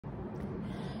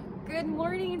Good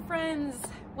morning, friends.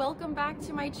 Welcome back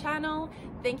to my channel.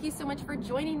 Thank you so much for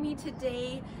joining me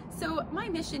today. So my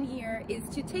mission here is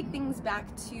to take things back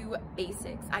to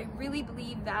basics. I really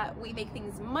believe that we make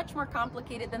things much more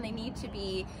complicated than they need to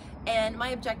be, and my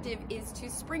objective is to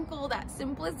sprinkle that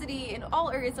simplicity in all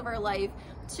areas of our life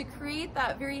to create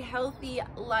that very healthy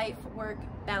life-work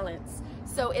balance.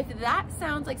 So if that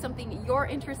sounds like something you're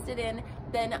interested in,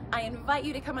 then I invite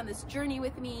you to come on this journey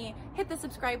with me, hit the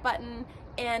subscribe button,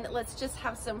 and let's just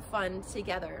have some fun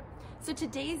together. So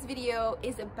today's video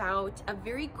is about a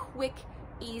very quick,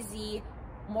 easy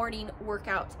morning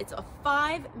workout. It's a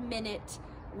 5-minute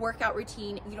workout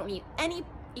routine. You don't need any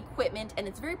equipment, and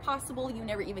it's very possible you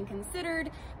never even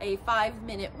considered a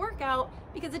 5-minute workout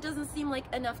because it doesn't seem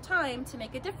like enough time to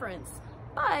make a difference.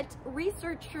 But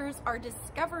researchers are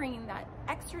discovering that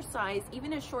exercise,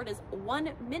 even as short as 1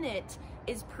 minute,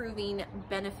 is proving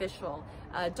beneficial.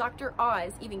 Dr.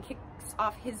 Oz even kicks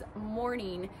off his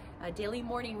daily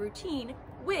morning routine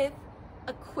with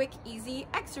a quick, easy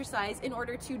exercise in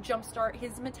order to jumpstart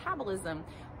his metabolism.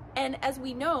 And as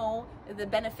we know, the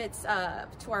benefits to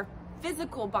our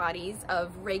physical bodies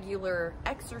of regular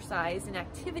exercise and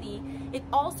activity, it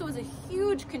also is a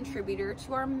huge contributor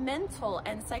to our mental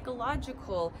and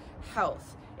psychological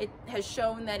health. It has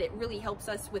shown that it really helps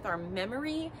us with our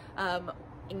memory,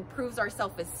 improves our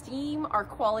self-esteem, our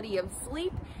quality of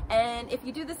sleep, and if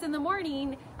you do this in the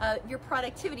morning, your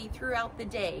productivity throughout the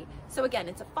day. So again,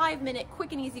 it's a 5-minute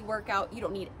quick and easy workout. You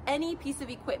don't need any piece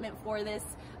of equipment for this.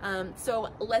 So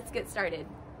let's get started.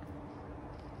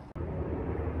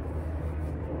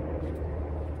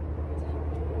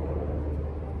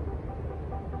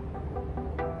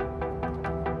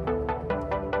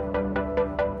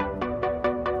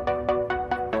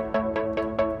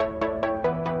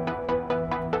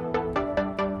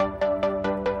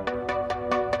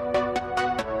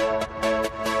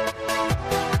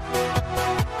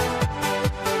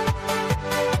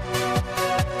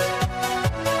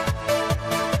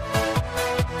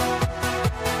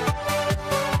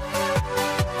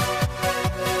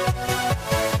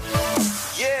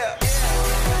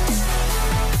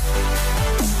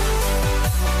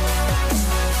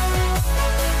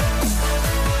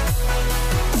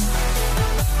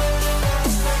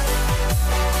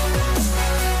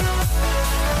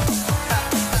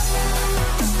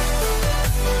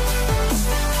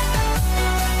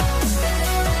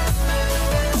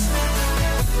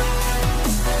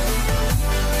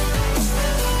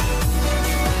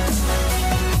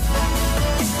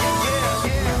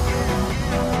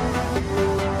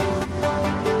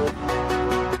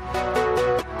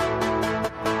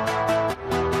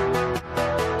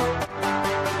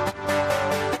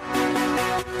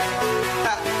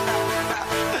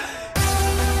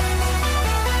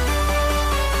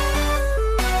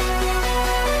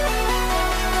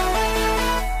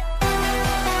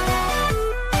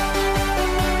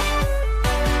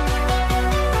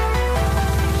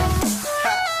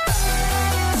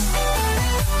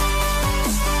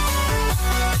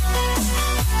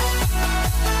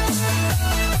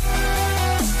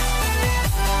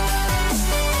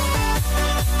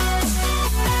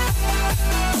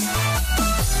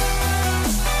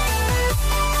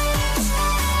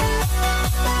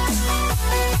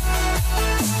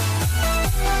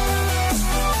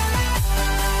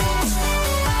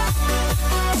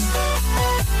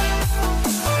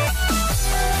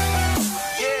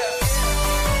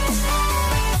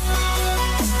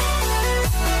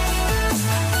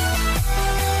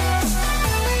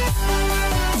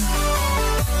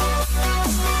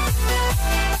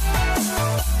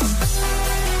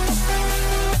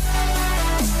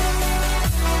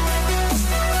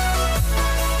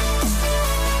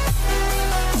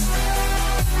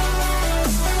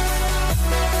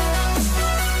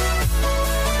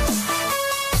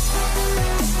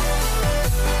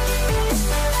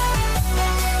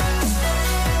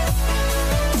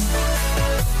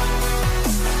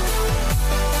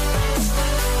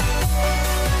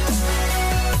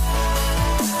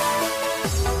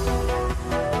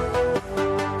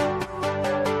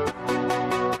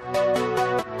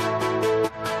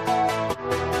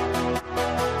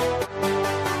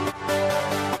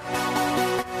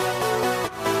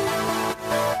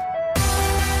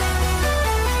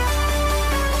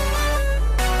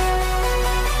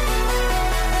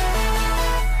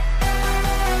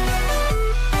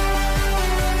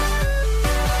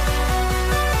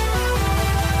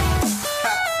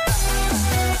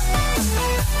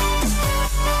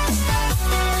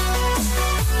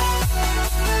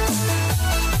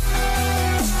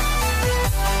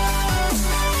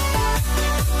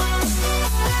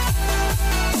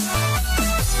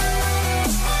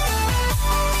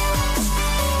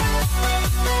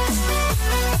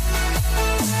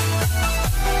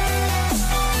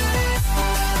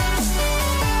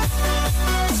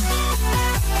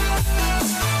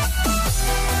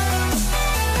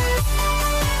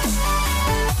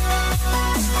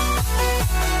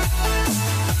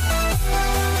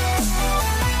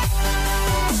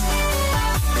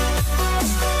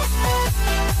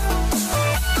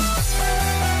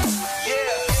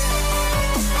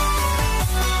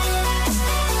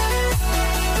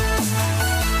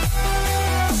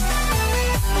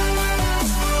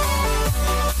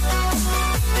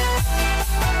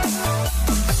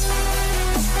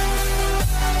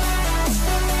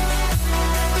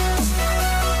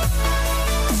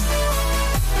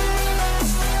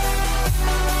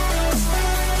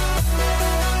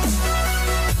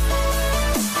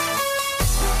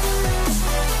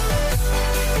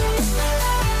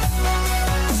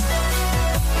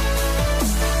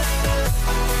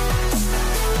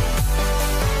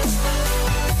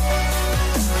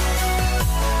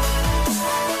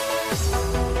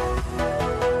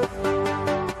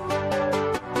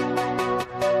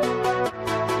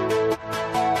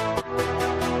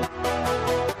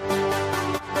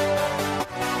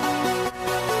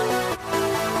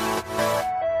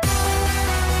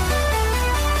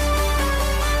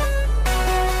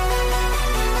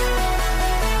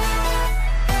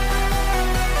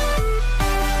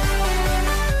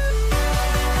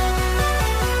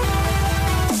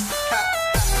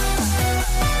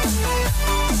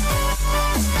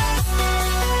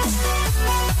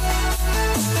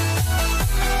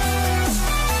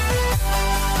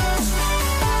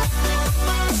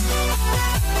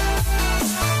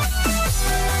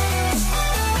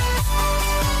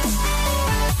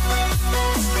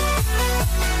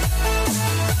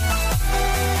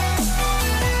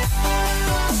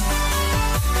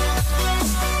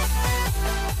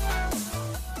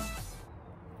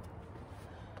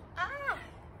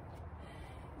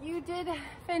 You did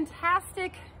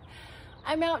fantastic.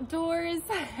 I'm outdoors,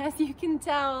 as you can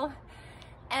tell,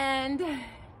 and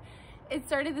it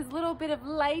started this little bit of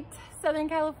light Southern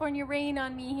California rain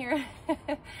on me here.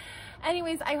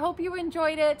 Anyways, I hope you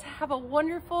enjoyed it. Have a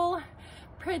wonderful,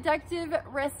 productive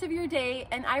rest of your day,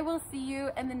 and I will see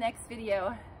you in the next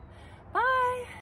video. Bye.